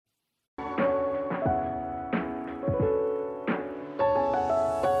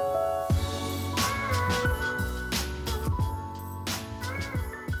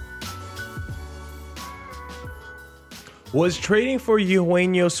Was trading for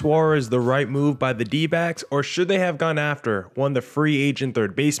Eugenio Suarez the right move by the D-backs, or should they have gone after one of the free agent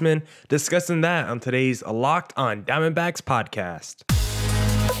third baseman? Discussing that on today's Locked On Diamondbacks podcast.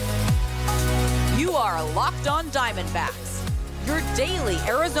 You are Locked On Diamondbacks, your daily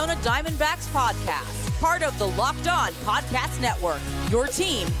Arizona Diamondbacks podcast, part of the Locked On Podcast Network, your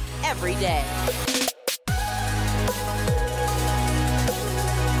team every day.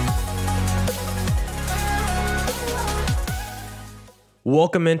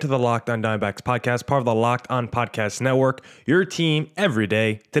 Welcome into the Locked On Diamondbacks podcast, part of the Locked On Podcast Network, your team every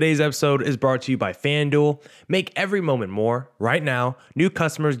day. Today's episode is brought to you by FanDuel. Make every moment more. Right now, new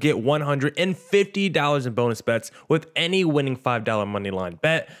customers get $150 in bonus bets with any winning $5 moneyline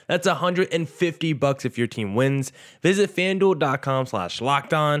bet. That's $150 if your team wins. Visit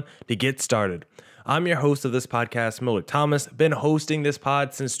FanDuel.com/LockedOn to get started. I'm your host of this podcast, Miller Thomas. Been hosting this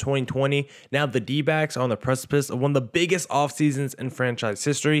pod since 2020. Now the D-backs are on the precipice of one of the biggest off seasons in franchise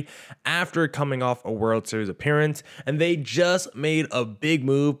history after coming off a World Series appearance. And they just made a big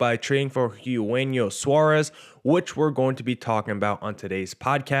move by trading for Eugenio Suarez, which we're going to be talking about on today's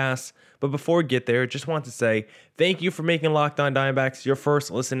podcast. But before we get there, just want to say thank you for making Locked On Diamondbacks your first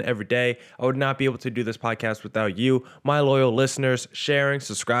listen every day. I would not be able to do this podcast without you, my loyal listeners, sharing,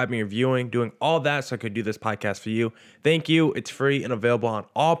 subscribing, reviewing, doing all that so I could do this podcast for you. Thank you. It's free and available on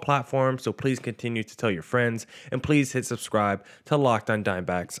all platforms, so please continue to tell your friends, and please hit subscribe to Locked On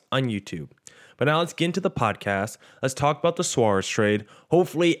Diamondbacks on YouTube. But now let's get into the podcast. Let's talk about the Suarez trade.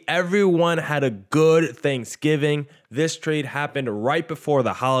 Hopefully everyone had a good Thanksgiving. This trade happened right before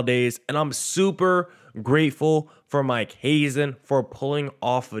the holidays, and I'm super grateful for Mike Hazen for pulling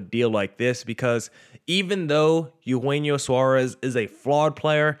off a deal like this, because even though Eugenio Suarez is a flawed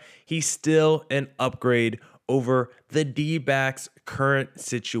player, he's still an upgrade over the D-backs' current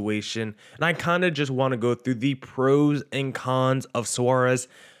situation. And I kind of just want to go through the pros and cons of Suarez,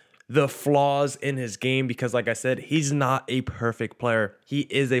 the flaws in his game, because like I said, he's not a perfect player. He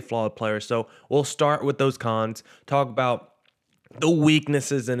is a flawed player. So we'll start with those cons, talk about the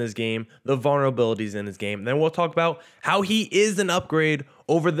weaknesses in his game, the vulnerabilities in his game. Then we'll talk about how he is an upgrade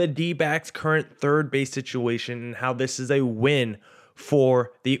over the D-backs' current third base situation and how this is a win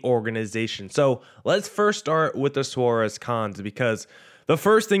for the organization. So let's first start with the Suarez cons, because the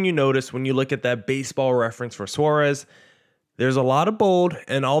first thing you notice when you look at that baseball reference for Suarez, there's a lot of bold,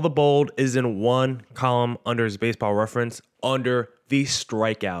 and all the bold is in one column under his baseball reference, under the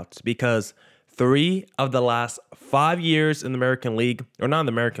strikeouts, because 3 of the last 5 years in the American League, or not in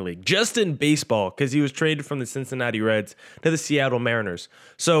the American League, just in baseball, because he was traded from the Cincinnati Reds to the Seattle Mariners.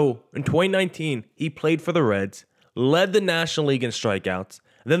 So in 2019, he played for the Reds, led the National League in strikeouts.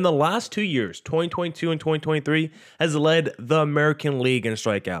 Then the last 2 years, 2022 and 2023, has led the American League in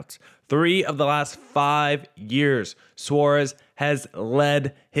strikeouts. 3 of the last 5 years, Suarez has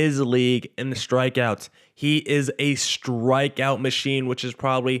led his league in the strikeouts. He is a strikeout machine, which is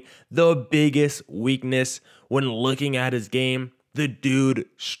probably the biggest weakness when looking at his game. The dude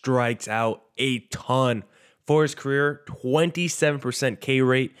strikes out a ton. For his career, 27% K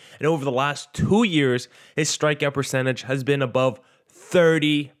rate, and over the last 2 years, his strikeout percentage has been above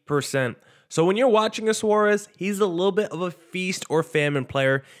 30%. So when you're watching a Suarez, he's a little bit of a feast or famine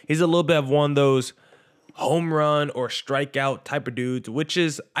player. He's a little bit of one of those home run or strikeout type of dudes, which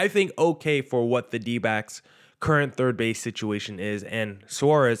is, I think, okay for what the D-backs' current third base situation is. And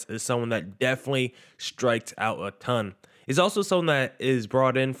Suarez is someone that definitely strikes out a ton. He's also someone that is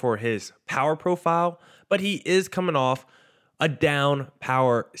brought in for his power profile, but he is coming off a down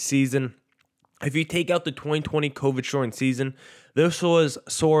power season. If you take out the 2020 COVID-shortened season, this was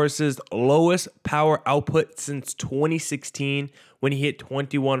Suarez's lowest power output since 2016 when he hit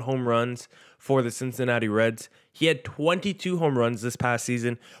 21 home runs for the Cincinnati Reds. He had 22 home runs this past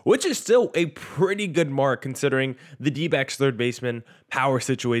season, which is still a pretty good mark considering the D-backs' third baseman power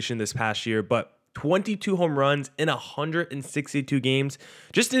situation this past year. But 22 home runs in 162 games.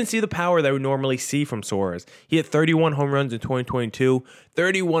 Just didn't see the power that we normally see from Suarez. He hit 31 home runs in 2022,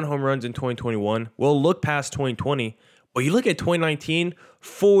 31 home runs in 2021. We'll look past 2020. But you look at 2019,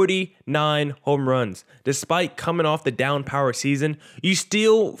 49 home runs. Despite coming off the down power season, you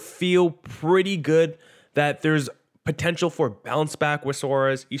still feel pretty good that there's potential for bounce back with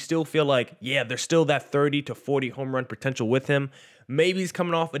Suarez. You still feel like, yeah, there's still that 30 to 40 home run potential with him. Maybe he's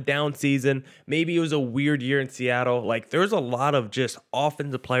coming off a down season. Maybe it was a weird year in Seattle. Like, there's a lot of just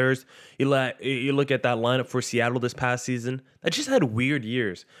offensive players. You look at that lineup for Seattle this past season that just had weird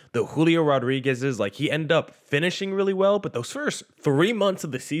years. The Julio Rodriguez's, like, he ended up finishing really well, but those first 3 months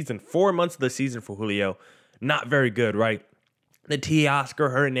of the season, 4 months of the season for Julio, not very good, right? the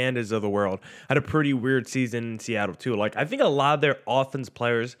Teoscar Hernandez of the world had a pretty weird season in Seattle too. Like, I think a lot of their offense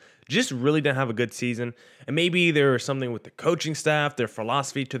players just really didn't have a good season. And maybe there was something with the coaching staff, their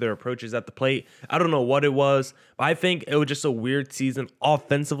philosophy to their approaches at the plate. I don't know what it was, but I think it was just a weird season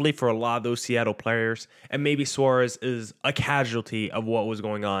offensively for a lot of those Seattle players. And maybe Suarez is a casualty of what was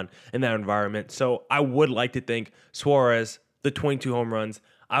going on in that environment. So I would like to think Suarez, the 22 home runs,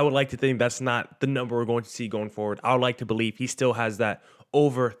 I would like to think that's not the number we're going to see going forward. I would like to believe he still has that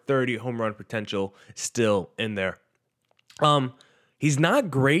over 30 home run potential still in there. He's not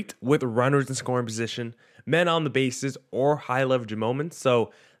great with runners in scoring position, men on the bases, or high leverage moments.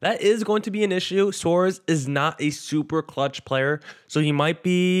 So that is going to be an issue. Suarez is not a super clutch player. So he might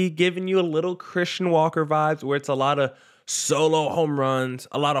be giving you a little Christian Walker vibes where it's a lot of solo home runs,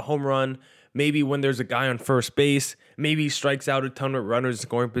 a lot of home run. Maybe when there's a guy on first base, maybe he strikes out a ton of runners in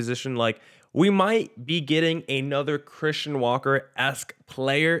scoring position. Like, we might be getting another Christian Walker-esque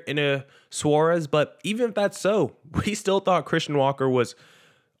player in a Suarez, but even if that's so, we still thought Christian Walker was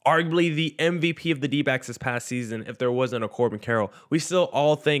arguably the MVP of the D-backs this past season if there wasn't a Corbin Carroll. We still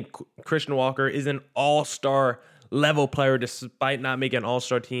all think Christian Walker is an all-star level player despite not making an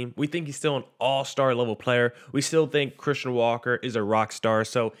all-star team. We think he's still an all-star level player. We still think Christian Walker is a rock star.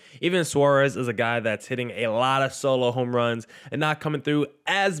 So even Suarez is a guy that's hitting a lot of solo home runs and not coming through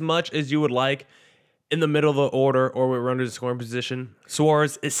as much as you would like in the middle of the order or with runners in scoring position.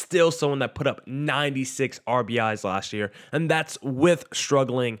 Suarez is still someone that put up 96 RBIs last year, and that's with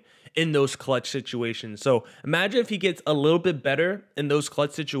struggling in those clutch situations. So imagine if he gets a little bit better in those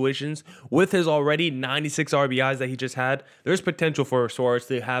clutch situations with his already 96 RBIs that he just had. There's potential for Suarez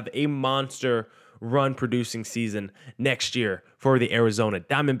to have a monster run producing season next year for the Arizona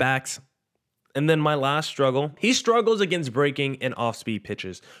Diamondbacks. And then my last struggle, he struggles against breaking and off-speed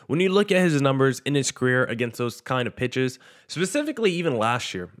pitches. When you look at his numbers in his career against those kind of pitches, specifically even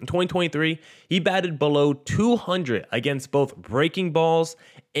last year, in 2023, he batted below 200 against both breaking balls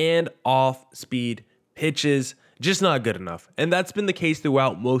and off-speed pitches. Just not good enough. And that's been the case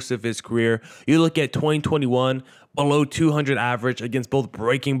throughout most of his career. You look at 2021, below 200 average against both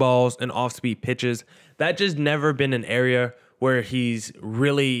breaking balls and off-speed pitches. That just never been an area where he's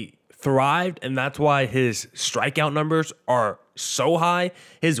really thrived, and that's why his strikeout numbers are so high.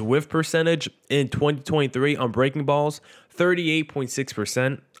 His whiff percentage in 2023 on breaking balls,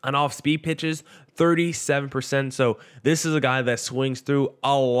 38.6%. On off-speed pitches, 37%. So this is a guy that swings through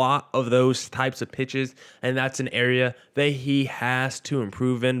a lot of those types of pitches, and that's an area that he has to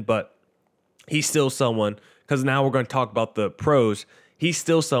improve in, but he's still someone, because now we're going to talk about the pros. He's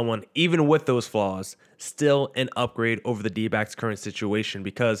still someone, even with those flaws, still an upgrade over the D-backs' current situation.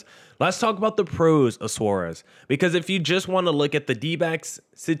 Because let's talk about the pros of Suarez. Because if you just want to look at the D-backs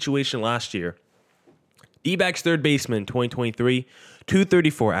situation last year, D-backs third baseman 2023,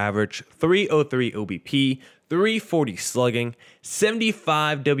 234 average, 303 OBP, 340 slugging,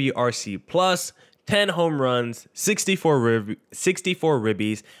 75 WRC plus, 10 home runs, 64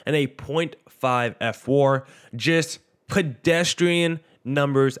 ribbies, and a .5 F4. Just pedestrian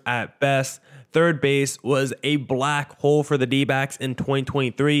numbers at best. Third base was a black hole for the D-backs in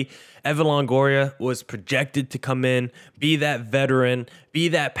 2023. Evan Longoria was projected to come in, be that veteran, be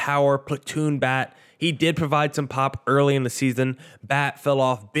that power platoon bat. He did provide some pop early in the season. Bat fell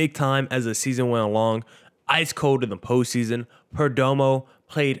off big time as the season went along. Ice cold in the postseason. Perdomo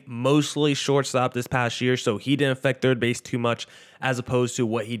played mostly shortstop this past year, so he didn't affect third base too much as opposed to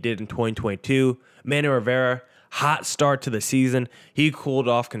what he did in 2022. Manny Rivera, hot start to the season. He cooled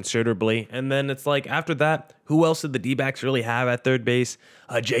off considerably. And then it's like, after that, who else did the D-backs really have at third base?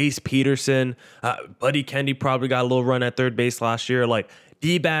 Jace Peterson. Buddy Kennedy probably got a little run at third base last year. Like,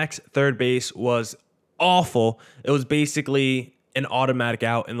 D-backs third base was awful. It was basically an automatic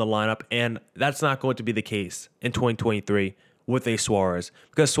out in the lineup. And that's not going to be the case in 2023 with a Suarez.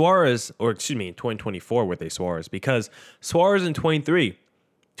 Because Suarez, or excuse me, in 2024 with a Suarez. Because Suarez in 23,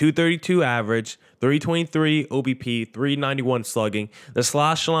 232 average, 323 OBP, 391 slugging. The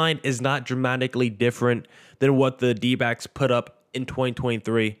slash line is not dramatically different than what the D-backs put up in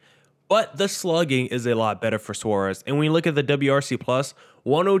 2023, but the slugging is a lot better for Suarez. And when you look at the WRC plus,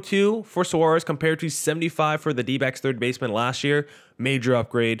 102 for Suarez compared to 75 for the D-backs third baseman last year, major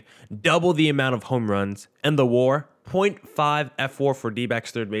upgrade, double the amount of home runs, and the WAR, .5 F4 for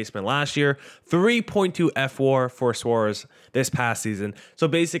D-backs third baseman last year, 3.2 F4 for Suarez this past season. So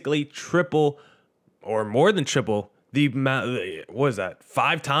basically triple or more than triple the amount, what is that,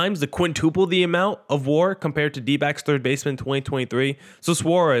 5 times, the quintuple the amount of WAR compared to D-backs third baseman 2023. So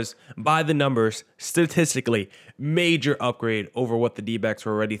Suarez, by the numbers, statistically, major upgrade over what the D-backs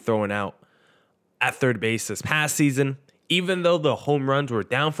were already throwing out at third base this past season. Even though the home runs were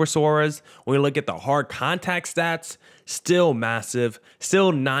down for Suarez, when we look at the hard contact stats, still massive,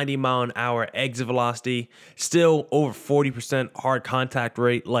 still 90-mile-an-hour exit velocity, still over 40% hard contact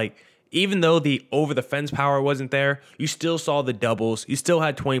rate. Like, even though the over-the-fence power wasn't there, you still saw the doubles. You still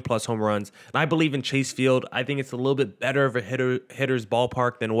had 20-plus home runs. And I believe in Chase Field. I think it's a little bit better of a hitter's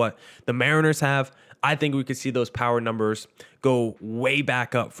ballpark than what the Mariners have. I think we could see those power numbers go way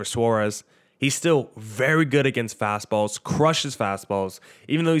back up for Suarez. He's still very good against fastballs, crushes fastballs,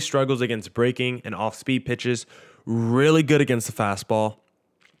 even though he struggles against breaking and off-speed pitches. Really good against the fastball.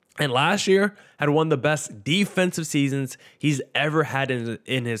 And last year had one of the best defensive seasons he's ever had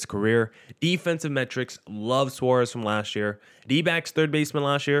in his career. Defensive metrics, love Suarez from last year. D-backs third baseman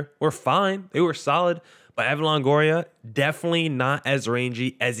last year were fine. They were solid. But Evan Longoria, definitely not as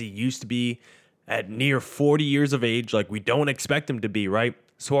rangy as he used to be at near 40 years of age. Like, we don't expect him to be, right?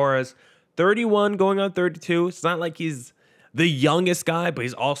 Suarez, 31 going on 32. It's not like he's the youngest guy, but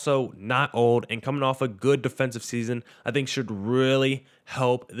he's also not old, and coming off a good defensive season, I think should really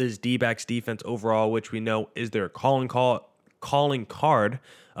help this D-backs defense overall, which we know is their calling card.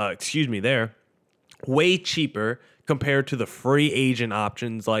 There. Way cheaper compared to the free agent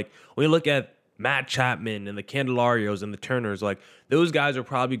options. Like, when you look at Matt Chapman and the Candelarios and the Turners, like, those guys are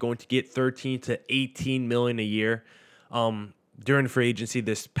probably going to get 13 to 18 million a year during free agency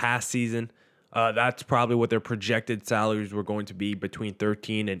this past season. That's probably what their projected salaries were going to be, between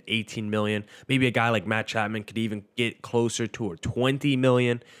 13 and 18 million. Maybe a guy like Matt Chapman could even get closer to a 20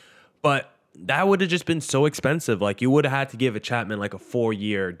 million. But that would have just been so expensive. Like, you would have had to give a Chapman like a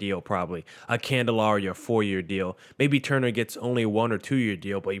 4-year deal, probably. A Candelario, a 4-year deal. Maybe Turner gets only a 1 or 2 year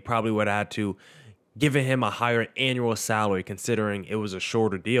deal, but you probably would have had to give him a higher annual salary considering it was a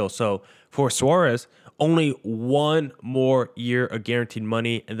shorter deal. So for Suarez, only 1 more year of guaranteed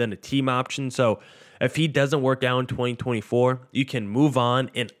money and then a team option. So if he doesn't work out in 2024, you can move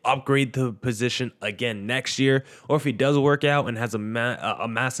on and upgrade the position again next year. Or if he does work out and has a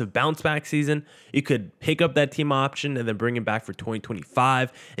massive bounce back season, you could pick up that team option and then bring him back for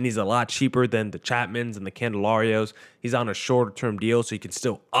 2025. And he's a lot cheaper than the Chapmans and the Candelarios. He's on a shorter term deal, so you can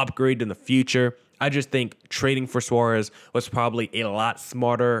still upgrade in the future. I just think trading for Suarez was probably a lot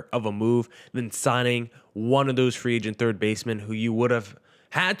smarter of a move than signing one of those free agent third basemen who you would have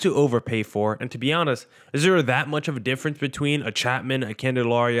had to overpay for. And to be honest, is there that much of a difference between a Chapman, a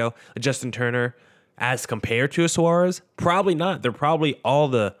Candelario, a Justin Turner as compared to a Suarez? Probably not. They're probably all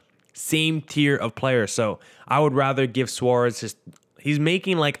the same tier of players. So I would rather give Suarez he's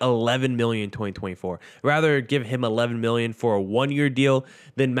making like $11 million in 2024. Rather give him $11 million for a 1-year deal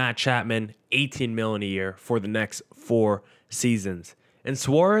than Matt Chapman $18 million a year for the next 4 seasons. And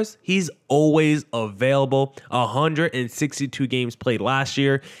Suarez, he's always available. 162 games played last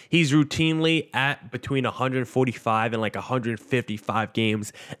year. He's routinely at between 145 and like 155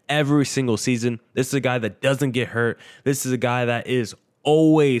 games every single season. This is a guy that doesn't get hurt. This is a guy that is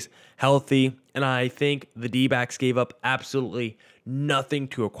always healthy. And I think the D-backs gave up absolutely nothing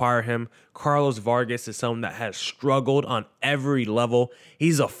to acquire him. Carlos Vargas is someone that has struggled on every level.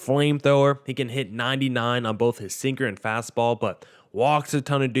 He's a flamethrower. He can hit 99 on both his sinker and fastball, but walks a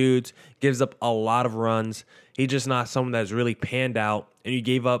ton of dudes, gives up a lot of runs. He's just not someone that's really panned out. And you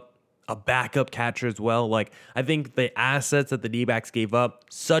gave up a backup catcher as well. Like, I think the assets that the D-backs gave up,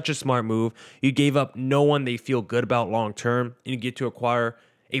 such a smart move. You gave up no one they feel good about long term, and you get to acquire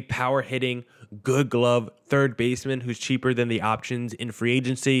a power hitting, good glove third baseman who's cheaper than the options in free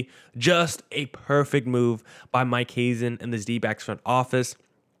agency. Just a perfect move by Mike Hazen and this D-backs front office.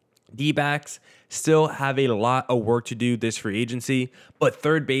 D-backs still have a lot of work to do this free agency, but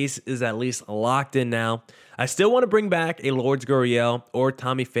third base is at least locked in now. I still want to bring back a Lourdes Gurriel or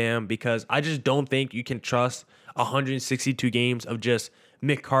Tommy Pham because I just don't think you can trust 162 games of just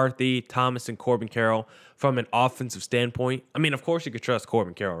McCarthy, Thomas, and Corbin Carroll from an offensive standpoint. I mean, of course you could trust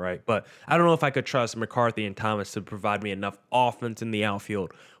Corbin Carroll, right? But I don't know if I could trust McCarthy and Thomas to provide me enough offense in the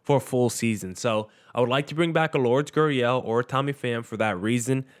outfield for a full season. So I would like to bring back a Lourdes Gurriel or Tommy Pham for that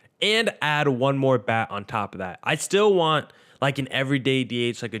reason and add one more bat on top of that. I still want like an everyday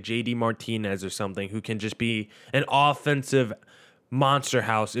DH, like a JD Martinez or something, who can just be an offensive monster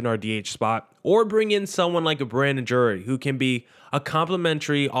house in our DH spot, or bring in someone like a Brandon Drury who can be a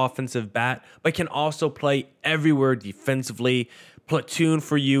complimentary offensive bat, but can also play everywhere defensively, platoon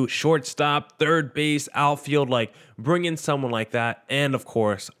for you, shortstop, third base, outfield. Like, bring in someone like that, and of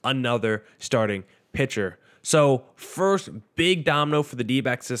course, another starting pitcher. So, first big domino for the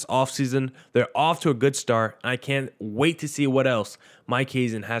D-backs this offseason. They're off to a good start. I can't wait to see what else Mike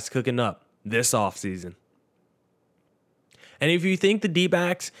Hazen has cooking up this offseason. And if you think the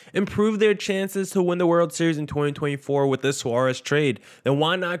D-backs improve their chances to win the World Series in 2024 with this Suarez trade, then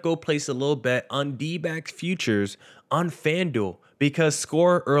why not go place a little bet on D-backs futures on FanDuel? Because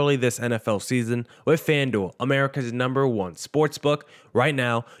score early this NFL season with FanDuel, America's #1 sportsbook. Right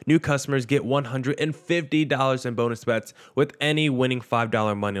now, new customers get $150 in bonus bets with any winning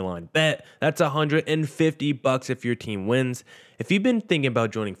 $5 moneyline bet. That's $150 if your team wins. If you've been thinking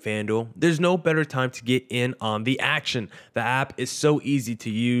about joining FanDuel, there's no better time to get in on the action. The app is so easy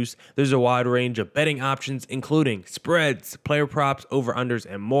to use. There's a wide range of betting options, including spreads, player props, over-unders,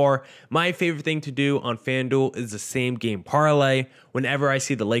 and more. My favorite thing to do on FanDuel is the same game parlay. Whenever I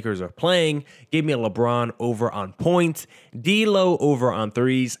see the Lakers are playing, give me a LeBron over on points, D-Lo over on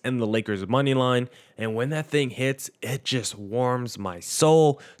threes, and the Lakers money line. And when that thing hits, it just warms my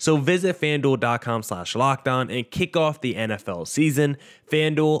soul. So visit FanDuel.com/lockedon and kick off the NFL season.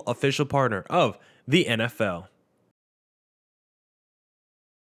 FanDuel, official partner of the NFL.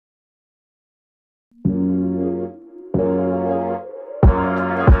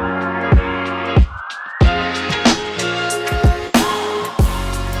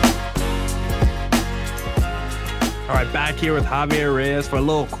 All right, back here with Javier Reyes for a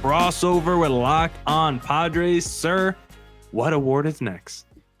little crossover with Locked On Padres. Sir, what award is next?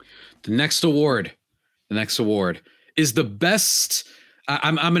 The next award is the best.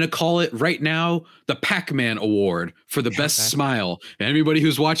 I'm going to call it right now the Pac-Man Award for the best smile. And everybody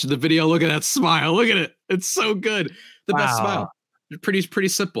who's watching the video, look at that smile. Look at it. It's so good. The best smile. Pretty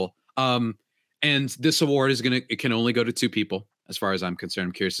simple. And this award it can only go to 2 people as far as I'm concerned.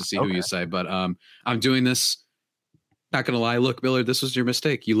 I'm curious to see who you say, but I'm doing this. Not going to lie. Look, Millard, this was your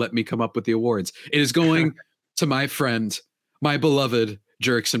mistake. You let me come up with the awards. It is going to my friend, my beloved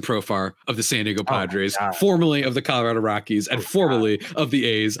Jurickson Profar of the San Diego Padres, formerly of the Colorado Rockies, and formerly of the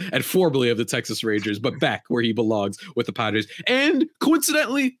A's, and formerly of the Texas Rangers, but back where he belongs with the Padres. And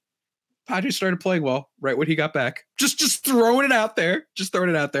coincidentally, Padres started playing well right when he got back. Just throwing it out there.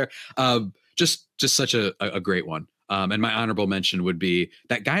 Just such a great one. And my honorable mention would be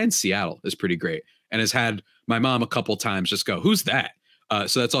that guy in Seattle is pretty great and has had my mom a couple times just go, who's that?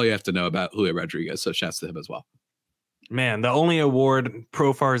 So that's all you have to know about Julio Rodriguez. So shouts to him as well. Man, the only award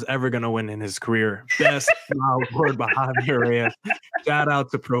Profar is ever going to win in his career. Best award by Javier Reyes. Shout out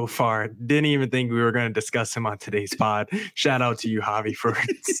to Profar. Didn't even think we were going to discuss him on today's pod. Shout out to you, Javi, for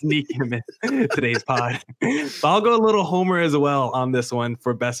sneaking him in today's pod. But I'll go a little homer as well on this one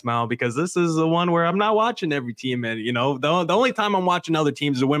for best smile, because this is the one where I'm not watching every team. And, you know, the only time I'm watching other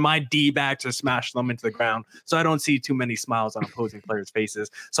teams is when my D-backs are smashing them into the ground. So I don't see too many smiles on opposing players' faces.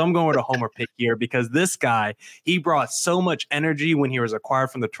 So I'm going with a homer pick here, because this guy, he brought so much energy when he was acquired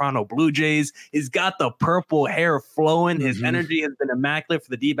from the Toronto Blue Jays. He's got the purple hair flowing. His energy has been immaculate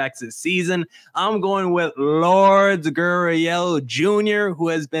for the D-backs this season. I'm going with Lourdes Gurriel Jr., who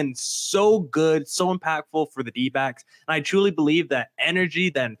has been so good, so impactful for the D-backs. And I truly believe that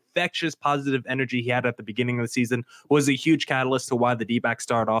energy, that infectious positive energy he had at the beginning of the season, was a huge catalyst to why the D-backs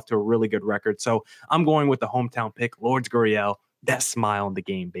started off to a really good record. So I'm going with the hometown pick, Lourdes Gurriel. Best smile in the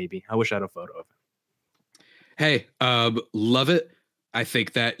game, baby. I wish I had a photo of him. Hey, love it. I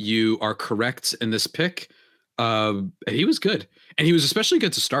think that you are correct in this pick. And he was good. And he was especially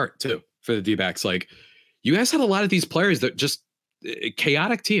good to start, too, for the D-backs. Like, you guys had a lot of these players that just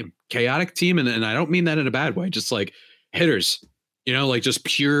chaotic team. And I don't mean that in a bad way. Just like hitters, you know, like just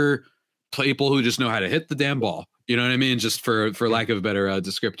pure people who just know how to hit the damn ball. You know what I mean? Just for lack of a better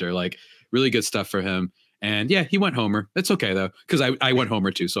descriptor, like really good stuff for him. And yeah, he went homer. It's okay, though, because I went homer,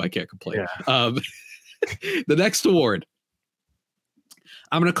 too, so I can't complain. Yeah. The next award,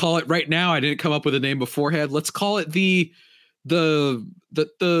 I'm going to call it right now. I didn't come up with a name beforehand. Let's call it the I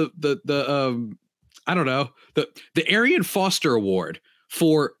don't know, the Arian Foster Award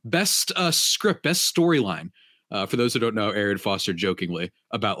for best script, best storyline. For those who don't know, Arian Foster jokingly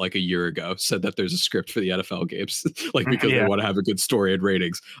about like a year ago said that there's a script for the NFL games, like because they want to have a good story and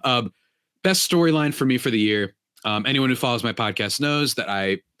ratings. Best storyline for me for the year. Anyone who follows my podcast knows that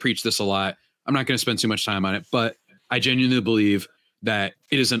I preach this a lot. I'm not going to spend too much time on it, but I genuinely believe that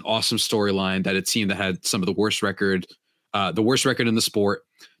it is an awesome storyline that a team that had some of the worst record in the sport,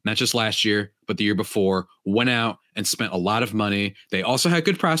 not just last year, but the year before, went out and spent a lot of money. They also had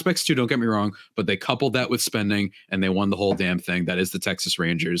good prospects too, don't get me wrong, but they coupled that with spending and they won the whole damn thing. That is the Texas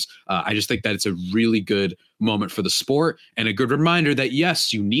Rangers. I just think that it's a really good moment for the sport and a good reminder that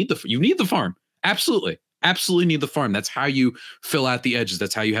yes, you need the farm. Absolutely need the farm. That's how you fill out the edges.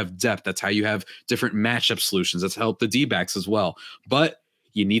 That's how you have depth. That's how you have different matchup solutions. That's helped the D-backs as well. But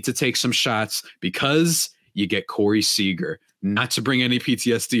you need to take some shots because you get Corey Seager. not to bring any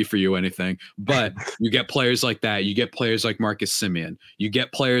PTSD for you or anything, but you get players like that. You get players like Marcus Simeon. You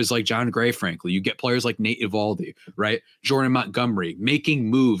get players like John Gray, frankly. You get players like Nate Eovaldi, right? Jordan Montgomery, making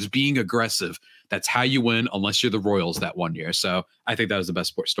moves, being aggressive. That's how you win, unless you're the Royals that one year. So I think that was the best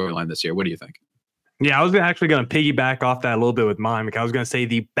sports storyline this year. What do you think? Yeah, I was actually going to piggyback off that a little bit with mine, because I was going to say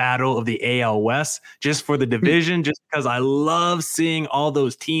the battle of the AL West, just for the division, just because I love seeing all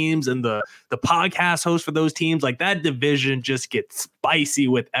those teams and the podcast hosts for those teams. Like, that division just gets spicy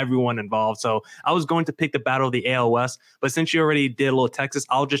with everyone involved. So I was going to pick the battle of the AL West, but since you already did a little Texas,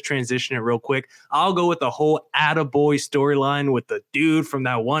 I'll just transition it real quick. I'll go with the whole Attaboy storyline with the dude from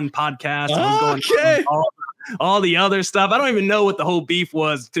that one podcast. Okay. All the other stuff. I don't even know what the whole beef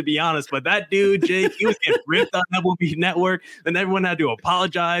was, to be honest, but that dude, Jake, he was getting ripped on MLB Network, and everyone had to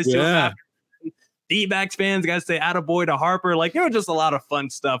apologize to him after. D-backs fans got to say attaboy to Harper. Like, there was just a lot of fun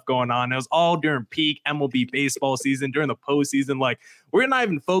stuff going on. It was all during peak MLB baseball season, during the postseason. Like, we're not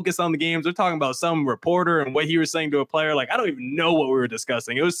even focused on the games. We're talking about some reporter and what he was saying to a player. Like, I don't even know what we were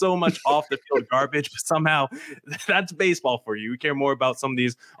discussing. It was so much off the field garbage, but somehow that's baseball for you. We care more about some of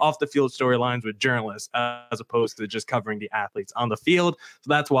these off the field storylines with journalists as opposed to just covering the athletes on the field. So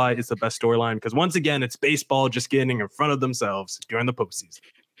that's why it's the best storyline, because once again, it's baseball just getting in front of themselves during the postseason.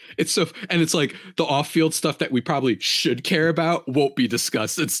 It's so, and it's like the off-field stuff that we probably should care about won't be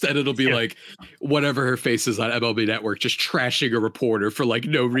discussed. Instead, it'll be like whatever her face is on MLB Network, just trashing a reporter for like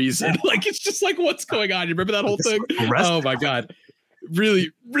no reason. Like, it's just like, what's going on? You remember that whole thing? Oh my God.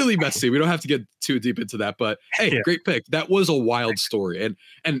 Really, really messy. We don't have to get too deep into that, but hey, great pick. That was a wild story.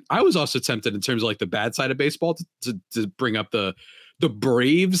 And I was also tempted in terms of like the bad side of baseball to bring up the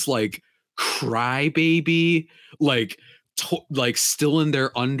Braves, like crybaby, like still in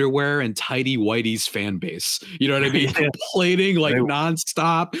their underwear and tidy whitey's fan base. You know what I mean? Complaining like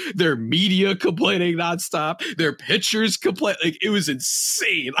nonstop. Their media complaining nonstop. Their pitchers complain. Like, it was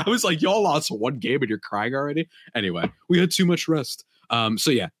insane. I was like, y'all lost one game and you're crying already. Anyway, we had too much rest.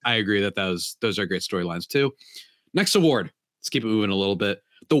 So yeah, I agree that those are great storylines too. Next award. Let's keep it moving a little bit.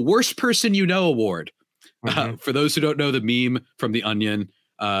 The Worst Person You Know award. For those who don't know the meme from The Onion,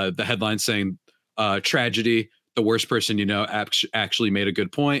 the headline saying tragedy. The worst person you know actually made a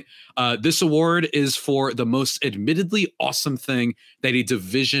good point. This award is for the most admittedly awesome thing that a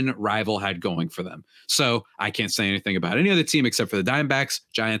division rival had going for them. So I can't say anything about any other team except for the Diamondbacks,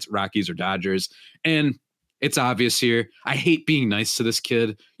 Giants, Rockies, or Dodgers. And it's obvious here. I hate being nice to this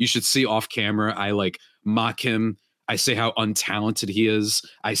kid. You should see off camera. I like mock him. I say how untalented he is.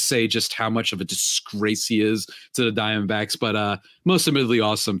 I say just how much of a disgrace he is to the Diamondbacks. But most admittedly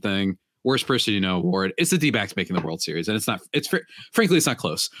awesome thing. Worst Person You Know award. It's the D-backs making the World Series, and frankly, it's not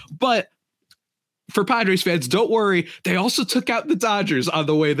close. But for Padres fans, don't worry. They also took out the Dodgers on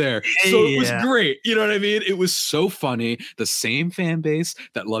the way there. So it was great. You know what I mean? It was so funny. The same fan base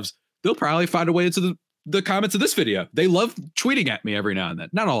that loves, they'll probably find a way into the comments of this video. They love tweeting at me every now and then.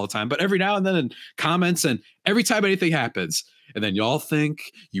 Not all the time, but every now and then in comments and every time anything happens. And then y'all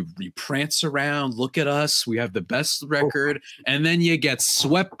think you prance around, look at us, we have the best record, and then you get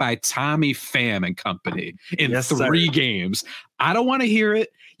swept by Tommy Pham and company in 3 games. I don't want to hear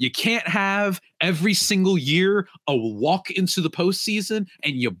it. You can't have every single year a walk into the postseason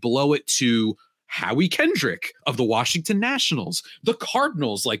and you blow it to Howie Kendrick of the Washington Nationals, the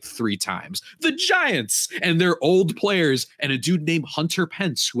Cardinals like 3 times, the Giants and their old players, and a dude named Hunter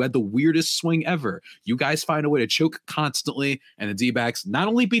Pence who had the weirdest swing ever. You guys find a way to choke constantly, and the D-backs not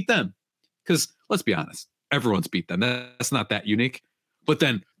only beat them, because let's be honest, everyone's beat them. That's not that unique. But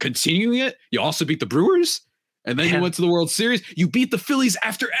then continuing it, you also beat the Brewers, and then you went to the World Series. You beat the Phillies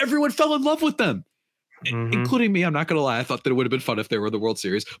after everyone fell in love with them. Including me. I'm not going to lie. I thought that it would have been fun if they were the World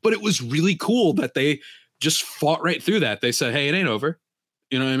Series, but it was really cool that they just fought right through that. They said, hey, it ain't over.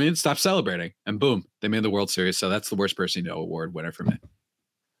 You know what I mean? Stop celebrating. And boom, they made the World Series. So that's the Worst Person You Know award winner for me.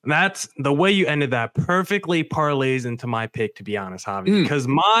 That's the way you ended that perfectly parlays into my pick, to be honest, Javi, because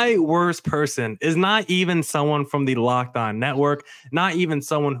my worst person is not even someone from the Locked On Network, not even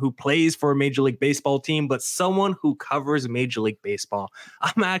someone who plays for a Major League Baseball team, but someone who covers Major League Baseball.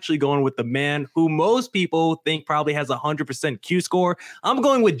 I'm actually going with the man who most people think probably has 100% Q score. I'm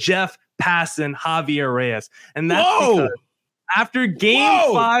going with Jeff Passan, Javier Reyes. And that's because after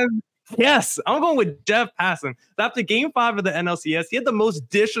game 5, yes, I'm going with Jeff Passan. After game 5 of the NLCS, he had the most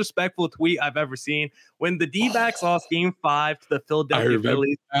disrespectful tweet I've ever seen. When the D-backs lost game 5 to the Philadelphia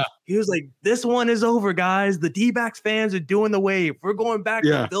Phillies, he was like, this one is over, guys. The D-backs fans are doing the wave. We're going back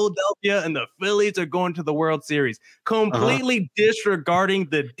to Philadelphia, and the Phillies are going to the World Series. Completely disregarding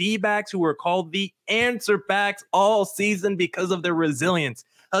the D-backs, who were called the answer backs all season because of their resilience.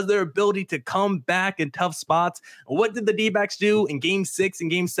 of their ability to come back in tough spots. What did the D-backs do in Game 6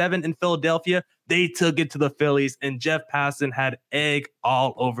 and Game 7 in Philadelphia? They took it to the Phillies, and Jeff Passan had egg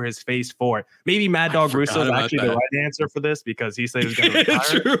all over his face for it. Maybe Mad Dog Russo is actually the right answer for this because he said he was going to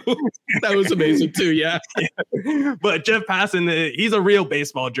retire. True. That was amazing too, yeah. But Jeff Passan, he's a real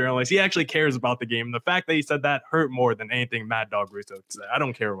baseball journalist. He actually cares about the game. The fact that he said that hurt more than anything Mad Dog Russo said. I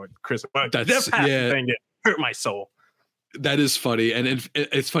don't care what Chris, but Jeff Passan saying it hurt my soul. That is funny, and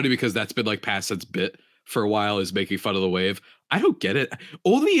it's funny because that's been like Passan's bit for a while, is making fun of the wave. I don't get it.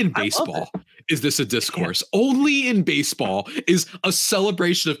 Only in baseball is this a discourse. Yeah. Only in baseball is a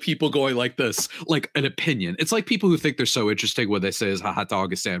celebration of people going like this, like an opinion. It's like people who think they're so interesting when they say is a hot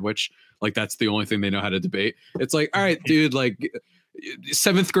dog a sandwich. Like that's the only thing they know how to debate. It's like, all right, dude, like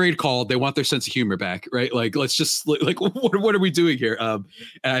 7th grade called. They want their sense of humor back, right? Like let's just like what are we doing here? And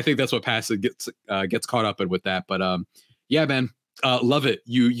I think that's what Passan gets caught up in with that. But yeah, man. Love it.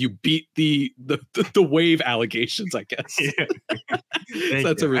 You beat the wave allegations, I guess. Yeah. So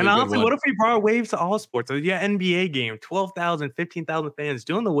that's a really good honestly, one. What if we brought waves to all sports? Yeah, NBA game, 12,000, 15,000 fans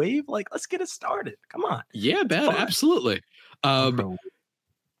doing the wave. Like, let's get it started. Come on. Yeah, man, absolutely.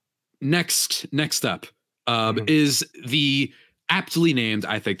 Next up is the aptly named,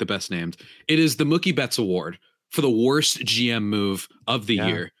 I think the best named. It is the Mookie Betts Award for the worst GM move of the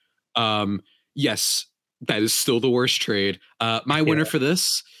year. Yes. That is still the worst trade. My winner for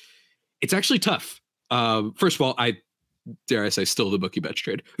this, it's actually tough. First of all, dare I say, still the Mookie Betts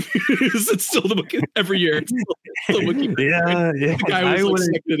trade. It's still the Mookie every year. It's still the Mookie Betts trade. The guy was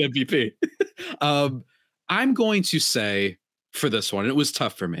like second MVP. I'm going to say for this one, it was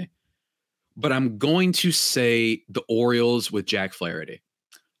tough for me, but I'm going to say the Orioles with Jack Flaherty.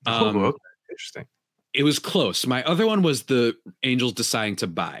 Okay. Interesting. It was close. My other one was the Angels deciding to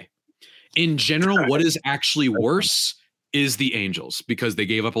buy. In general, what is actually worse is the Angels because they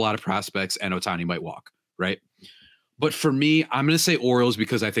gave up a lot of prospects and Ohtani might walk, right? But for me, I'm going to say Orioles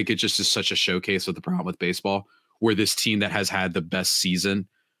because I think it just is such a showcase of the problem with baseball where this team that has had the best season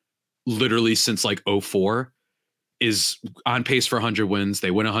literally since like 2004 is on pace for 100 wins.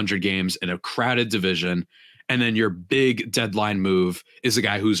 They win 100 games in a crowded division. And then your big deadline move is a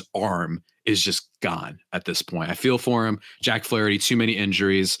guy whose arm is just gone at this point. I feel for him. Jack Flaherty, too many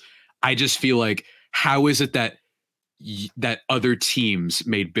injuries. I just feel like, how is it that other teams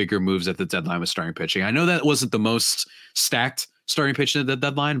made bigger moves at the deadline with starting pitching? I know that wasn't the most stacked starting pitching at the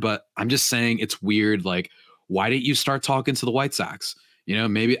deadline, but I'm just saying it's weird. Like, why didn't you start talking to the White Sox? You know,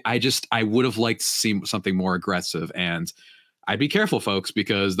 maybe I would have liked to see something more aggressive. And I'd be careful, folks,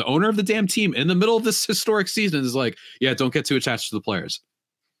 because the owner of the damn team in the middle of this historic season is like, yeah, don't get too attached to the players.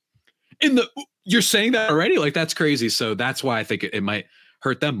 You're saying that already? Like, that's crazy. So that's why I think it might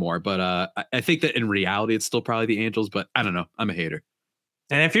hurt them more. But I think that in reality, it's still probably the Angels, but I don't know. I'm a hater.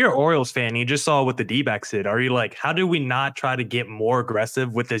 And if you're an Orioles fan, you just saw what the D-backs did. Are you like, how do we not try to get more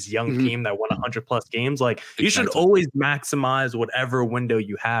aggressive with this young team that won 100 plus games? Like, you should always maximize whatever window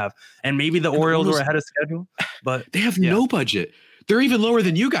you have. And maybe the Orioles were ahead of schedule, but they have no budget. They're even lower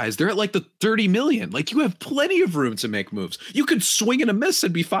than you guys. They're at like the 30 million. Like, you have plenty of room to make moves. You could swing and a miss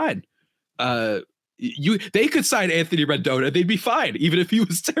and be fine. They could sign Anthony Rendon, they'd be fine, even if he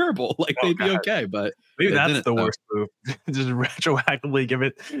was terrible. Like, they'd be okay. But maybe that's the worst move. Just retroactively give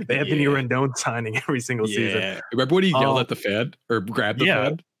it the Anthony Rendon signing every single season. Remember when he yelled at the fan or grabbed the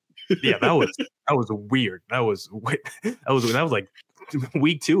fan? Yeah, that was weird. That was like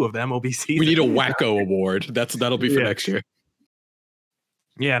week 2 of the MLB season. We need a wacko award. That'll be for next year.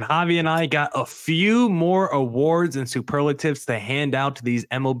 Yeah, and Javi and I got a few more awards and superlatives to hand out to these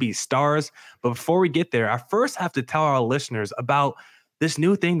MLB stars. But before we get there, I first have to tell our listeners about this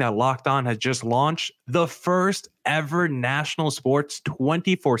new thing that Locked On has just launched, the first ever national sports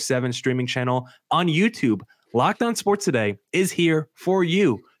 24/7 streaming channel on YouTube. Locked On Sports Today is here for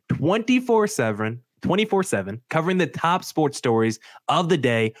you 24/7, covering the top sports stories of the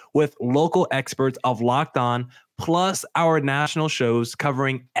day with local experts of Locked On, plus our national shows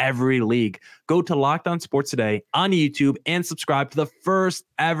covering every league. Go to Locked On Sports Today on YouTube and subscribe to the first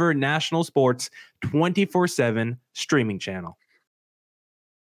ever national sports 24/7 streaming channel.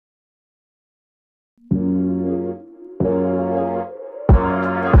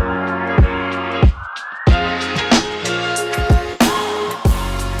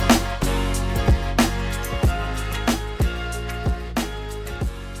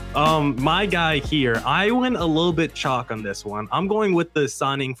 My guy here, I went a little bit chalk on this one. I'm going with the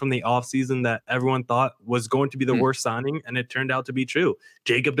signing from the offseason that everyone thought was going to be the worst signing, and it turned out to be true.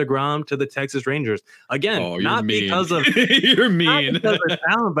 Jacob deGrom to the Texas Rangers. Again, you're mean. Because of you're mean. not because of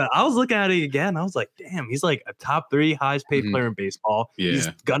talent, but I was looking at it again. I was like, damn, he's like a top 3 highest paid player in baseball. Yeah. He's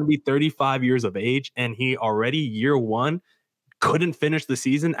gonna be 35 years of age, and he already year one couldn't finish the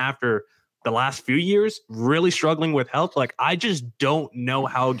season after the last few years, really struggling with health. Like, I just don't know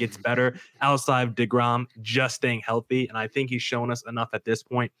how it gets better outside of DeGrom just staying healthy. And I think he's shown us enough at this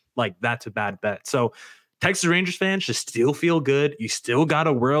point. Like, that's a bad bet. So Texas Rangers fans should still feel good. You still got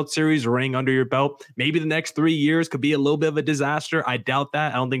a World Series ring under your belt. Maybe the next 3 years could be a little bit of a disaster. I doubt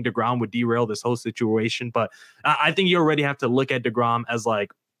that. I don't think DeGrom would derail this whole situation. But I think you already have to look at DeGrom as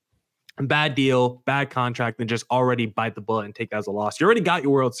like, bad deal, bad contract, and just already bite the bullet and take that as a loss. You already got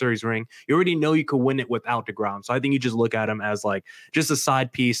your World Series ring. You already know you could win it without DeGrom. So I think you just look at him as like just a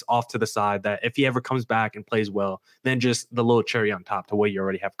side piece off to the side that if he ever comes back and plays well, then just the little cherry on top to what you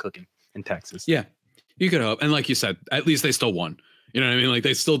already have cooking in Texas. Yeah, you could hope. And like you said, at least they still won. You know what I mean? Like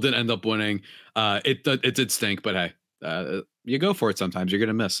they still did end up winning. It did stink, but hey, you go for it sometimes. You're going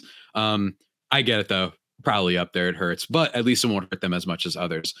to miss. I get it, though. Probably up there. It hurts, but at least it won't hurt them as much as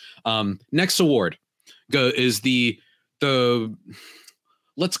others. Next award is the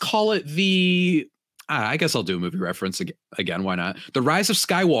let's call it the I guess I'll do a movie reference again. Why not? The Rise of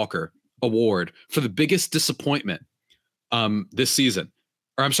Skywalker award for the biggest disappointment this season.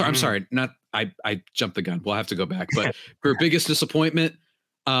 Or I'm sorry, not I jumped the gun. We'll have to go back. But for biggest disappointment,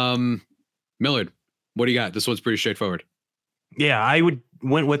 Millard, what do you got? This one's pretty straightforward. Yeah, I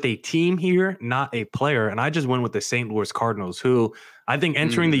went with a team here, not a player. And I just went with the St. Louis Cardinals, who I think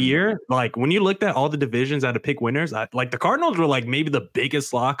entering the year, like when you looked at all the divisions at to pick winners, like the Cardinals were like maybe the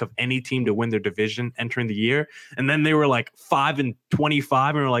biggest lock of any team to win their division entering the year. And then they were like 5-25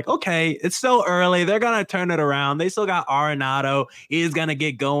 and we're like, okay, it's still early. They're going to turn it around. They still got Arenado. He is going to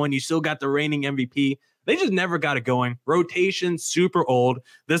get going. You still got the reigning MVP. They just never got it going. Rotation, super old.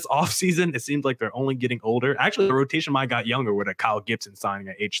 This offseason, it seems like they're only getting older. Actually, the rotation might got younger with a Kyle Gibson signing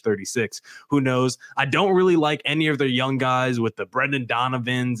at age 36. Who knows? I don't really like any of their young guys with the Brendan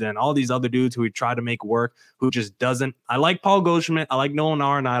Donovans and all these other dudes who we try to make work, who just doesn't. I like Paul Goldschmidt. I like Nolan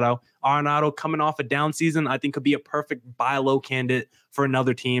Arenado. Arenado coming off a down season, I think could be a perfect buy low candidate for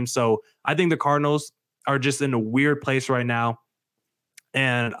another team. So I think the Cardinals are just in a weird place right now.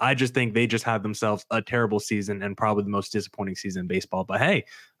 And I just think they just have themselves a terrible season and probably the most disappointing season in baseball. But hey,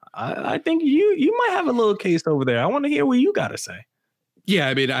 I think you might have a little case over there. I want to hear what you got to say. Yeah,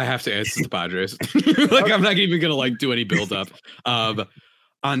 I mean, I have to answer the Padres. Like, I'm not even going to like do any build up.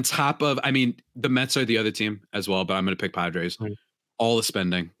 On top of, I mean, the Mets are the other team as well, but I'm going to pick Padres. All the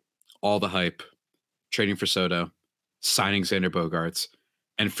spending, all the hype, trading for Soto, signing Xander Bogaerts,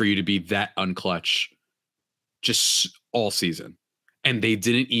 and for you to be that unclutch just all season. And they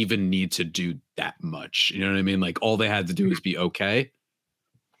didn't even need to do that much. You know what I mean? Like all they had to do is be okay.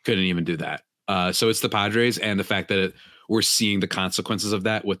 Couldn't even do that. So it's the Padres, and the fact that we're seeing the consequences of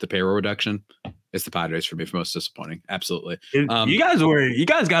that with the payroll reduction. It's the Padres for me for most disappointing. Absolutely. You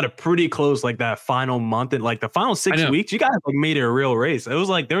guys got it pretty close, like that final month and like the final 6 weeks. You guys like made it a real race. It was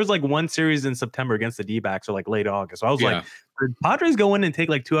like there was like one series in September against the D-backs or like late August. So I was like, did Padres go in and take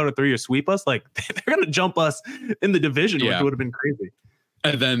like 2 out of 3 or sweep us? Like they're gonna jump us in the division, which would have been crazy.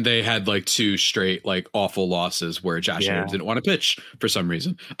 And then they had like 2 straight like awful losses where Josh Hader didn't want to pitch for some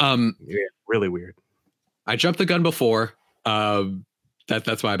reason. Really weird. I jumped the gun before.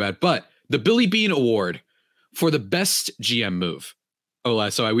 That's my bad. But the Billy Bean Award for the best GM move.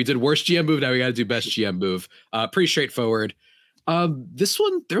 So we did worst GM move. Now we got to do best GM move. Pretty straightforward. This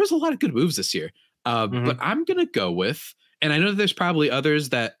one, there was a lot of good moves this year. But I'm going to go with, and I know there's probably others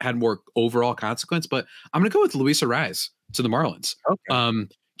that had more overall consequence, but I'm going to go with Luis Arraez to the Marlins. Okay.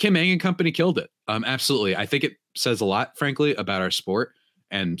 Kim Ng and company killed it. Absolutely. I think it says a lot, frankly, about our sport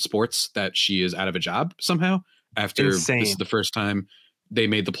and sports that she is out of a job somehow after This is the first time they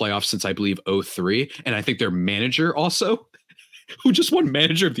made the playoffs since I believe 2003. And I think their manager also, who just won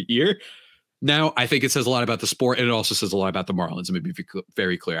manager of the year. Now, I think it says a lot about the sport, and it also says a lot about the Marlins. Let me be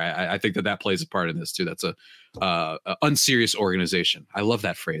very clear. I think that plays a part in this too. That's a unserious organization. I love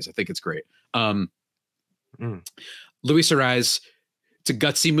that phrase. I think it's great. Luis Arraez, it's a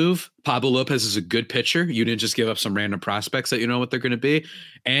gutsy move. Pablo Lopez is a good pitcher. You didn't just give up some random prospects that you know what they're going to be.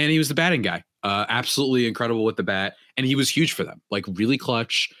 And he was the batting guy. Absolutely incredible with the bat. And he was huge for them. Like really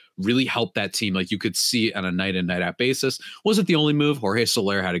clutch, really helped that team. Like you could see on a night in, night out basis. Wasn't the only move. Jorge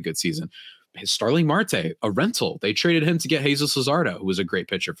Soler had a good season. Starling Marte, a rental. They traded him to get Jesus Luzardo, who was a great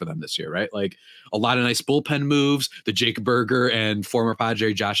pitcher for them this year, right? Like a lot of nice bullpen moves. The Jake Berger and former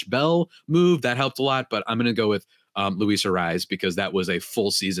Padre Josh Bell move, that helped a lot. But I'm going to go with Luis Arraez because that was a full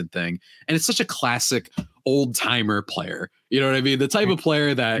season thing. And it's such a classic old timer player. You know what I mean? The type of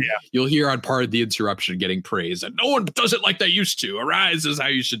player that you'll hear on Part of the Interruption getting praised and no one does it like they used to. Arraez is how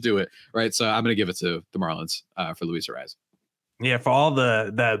you should do it. Right. So I'm going to give it to the Marlins for Luis Arraez. Yeah, for all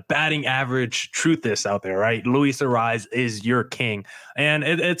the batting average truthists out there, right? Luis Arraez is your king. And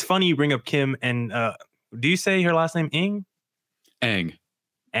it's funny you bring up Kim. And do you say her last name Ing? Aang.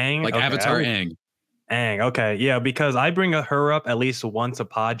 Aang? Like okay. Avatar Aang. Aang, okay. Yeah, because I bring her up at least once a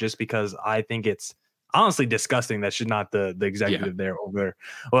pod just because I think it's honestly disgusting that she's not the executive there over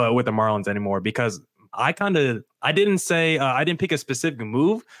there with the Marlins anymore. Because I didn't pick a specific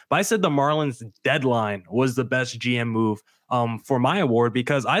move, but I said the Marlins deadline was the best GM move for my award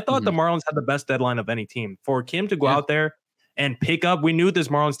because I thought the Marlins had the best deadline of any team. For Kim to go out there and pick up, we knew this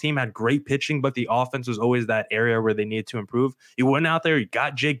Marlins team had great pitching, but the offense was always that area where they needed to improve. You went out there, you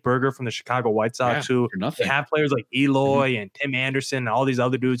got Jake Berger from the Chicago White Sox, who have players like Eloy and Tim Anderson and all these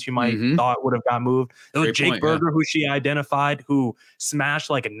other dudes you might thought would have got moved. It was Jake Berger, who she identified, who smashed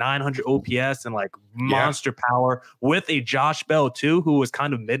like a 900 OPS and like monster power with a Josh Bell too, who was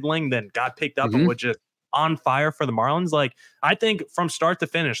kind of middling, then got picked up and was just on fire for the Marlins. Like, I think from start to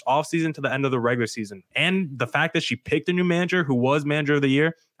finish, off season to the end of the regular season, and the fact that she picked a new manager who was manager of the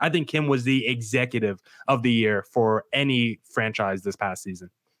year, I think Kim was the executive of the year for any franchise this past season.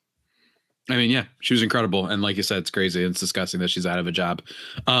 I mean, yeah, she was incredible. And like you said, it's crazy. It's disgusting that she's out of a job.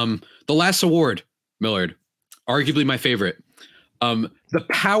 The last award, Millard, arguably my favorite. The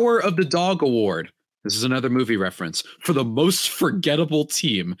Power of the Dog Award. This is another movie reference for the most forgettable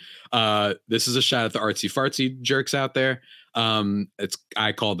team. This is a shout at the artsy fartsy jerks out there.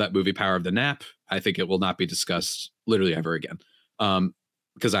 I called that movie Power of the Nap. I think it will not be discussed literally ever again.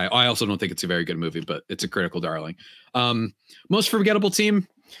 Because I also don't think it's a very good movie, but it's a critical darling. Most forgettable team,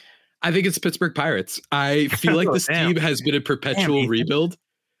 I think it's Pittsburgh Pirates. I feel like this team has been a perpetual rebuild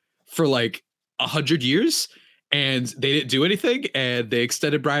for like 100 years. And they didn't do anything, and they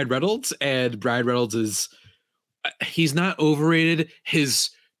extended Brian Reynolds, and Brian Reynolds he's not overrated. His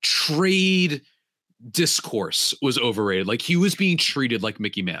trade discourse was overrated. Like, he was being treated like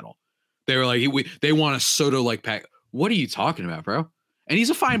Mickey Mantle. They were like, they want a Soto-like pack. What are you talking about, bro? And he's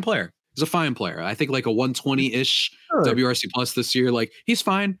a fine player. He's a fine player. I think like a 120-ish WRC plus this year. Like, he's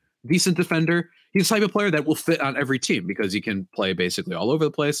fine. Decent defender. He's the type of player that will fit on every team because he can play basically all over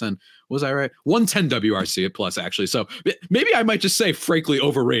the place. And was I right? 110 WRC plus, actually. So maybe I might just say frankly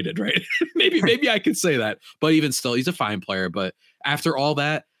overrated, right? maybe I could say that. But even still, he's a fine player. But after all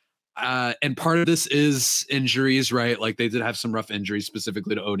that, and part of this is injuries, right? Like, they did have some rough injuries,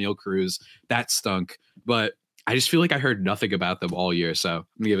 specifically to O'Neal Cruz. That stunk. But I just feel like I heard nothing about them all year. So I'm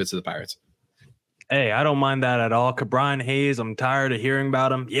going to give it to the Pirates. Hey, I don't mind that at all. Brian Hayes, I'm tired of hearing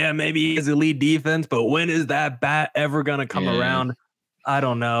about him. Yeah, maybe he has elite defense, but when is that bat ever going to come around? I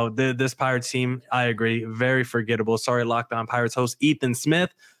don't know. This Pirates team, I agree, very forgettable. Sorry, Locked On Pirates host Ethan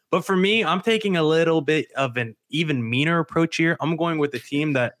Smith. But for me, I'm taking a little bit of an even meaner approach here. I'm going with a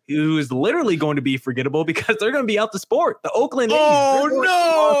team who is literally going to be forgettable because they're going to be out the sport. The Oakland A's.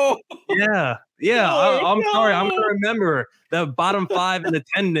 Oh, no. Yeah. I'm sorry. I'm going to remember the bottom 5 in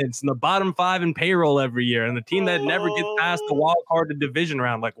attendance and the bottom 5 in payroll every year, and the team that never gets past the wild card to division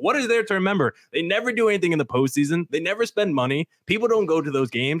round. Like, what is there to remember? They never do anything in the postseason. They never spend money. People don't go to those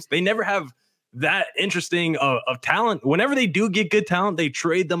games. They never have that interesting of talent. Whenever they do get good talent, they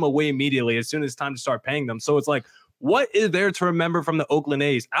trade them away immediately as soon as it's time to start paying them. So it's like, what is there to remember from the Oakland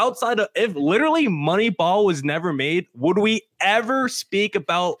A's outside of, if literally Moneyball was never made, would we ever speak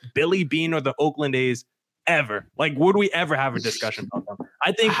about Billy Beane or the Oakland A's ever? Like, would we ever have a discussion about them?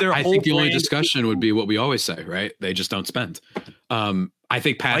 I think the only discussion would be what we always say, right? They just don't spend. I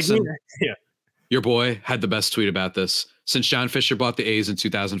think Passan, your boy, had the best tweet about this. Since John Fisher bought the A's in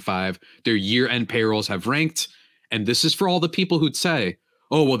 2005, their year-end payrolls have ranked. And this is for all the people who'd say,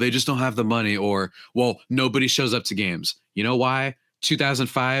 oh, well, they just don't have the money, or, well, nobody shows up to games. You know why?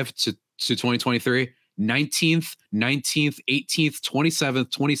 2005 to 2023, 19th, 18th, 27th,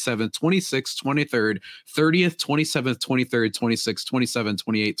 27th, 26th, 23rd, 30th, 27th, 23rd, 26th, 27th,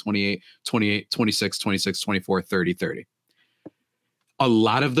 28th, 28th, 28th, 26th, 26th, 24th, 30, 30. A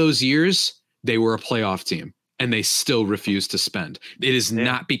lot of those years, they were a playoff team, and they still refused to spend. It is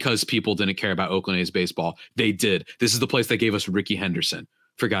not because people didn't care about Oakland A's baseball. They did. This is the place that gave us Ricky Henderson,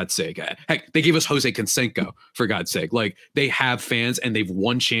 for God's sake. Heck, they gave us Jose Canseco, for God's sake. Like, they have fans, and they've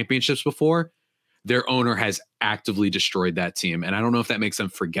won championships before. their owner has actively destroyed that team. And I don't know if that makes them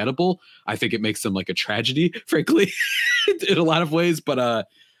forgettable. I think it makes them like a tragedy, frankly, in a lot of ways. But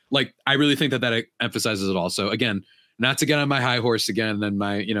like, I really think that emphasizes it also. Again, not to get on my high horse again, and then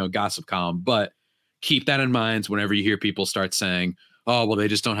my, gossip column, but keep that in mind whenever you hear people start saying, oh, well, they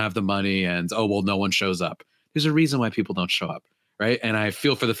just don't have the money, and oh, well, no one shows up. There's a reason why people don't show up, right? And I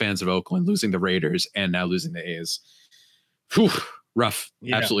feel for the fans of Oakland losing the Raiders and now losing the A's. Whew, rough,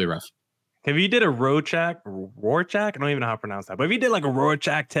 absolutely rough. If you did a Rorschach, I don't even know how to pronounce that, but if you did like a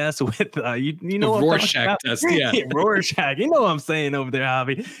Rorschach test with, you know what Rorschach test, yeah. Rorschach, you know what I'm saying over there,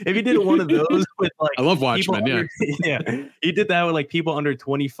 Javi. If you did one of those with like, I love Watchmen, yeah, you did that with like people under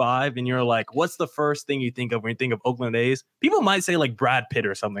 25, and you're like, what's the first thing you think of when you think of Oakland A's? People might say like Brad Pitt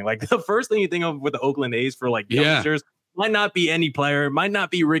or something. Like the first thing you think of with the Oakland A's for like youngsters. Might not be any player. It might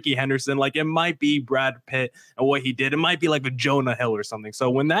not be Ricky Henderson. Like it might be Brad Pitt and what he did. It might be like a Jonah Hill or something. So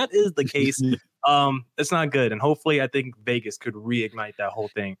when that is the case, it's not good. And hopefully I think Vegas could reignite that whole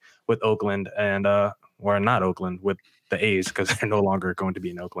thing with Oakland and or not Oakland, with the A's, because they're no longer going to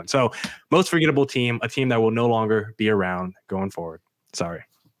be in Oakland. So most forgettable team, a team that will no longer be around going forward. Sorry.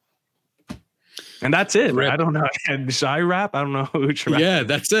 And that's it. I don't know. Should I wrap? I don't know who should wrap. Yeah,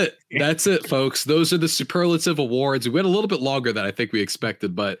 that's it. That's it, folks. Those are the superlative awards. We went a little bit longer than I think we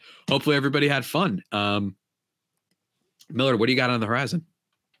expected, but hopefully everybody had fun. Miller, what do you got on the horizon?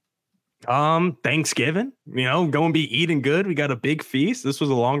 Thanksgiving, going to be eating good. We got a big feast. This was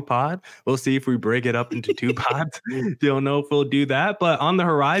a long pod. We'll see if we break it up into 2 pods. Don't know if we'll do that, but on the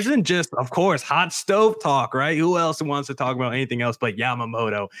horizon, just of course, hot stove talk, right? Who else wants to talk about anything else but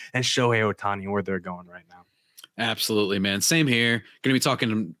Yamamoto and Shohei Ohtani, where they're going right now? Absolutely, man. Same here. Going to be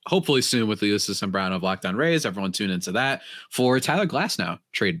talking hopefully soon with Ulysses Sembrano of Locked On Rays. Everyone tune into that for Tyler Glasnow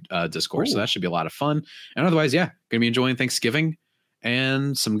trade discourse. Ooh. So that should be a lot of fun. And otherwise, going to be enjoying Thanksgiving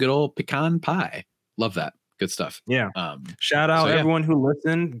and some good old pecan pie. Love that. Good stuff. Yeah. Shout out everyone who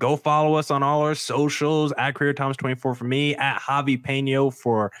listened. Go follow us on all our socials at CareerThomas24 for me, at Javi Peño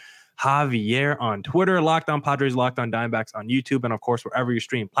for Javier on Twitter, Locked On Padres, Locked On Diamondbacks on YouTube, and of course wherever you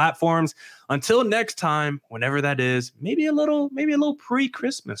stream platforms. Until next time, whenever that is, maybe a little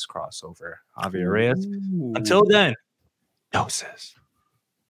pre-Christmas crossover. Javier Reyes. Until then, doses.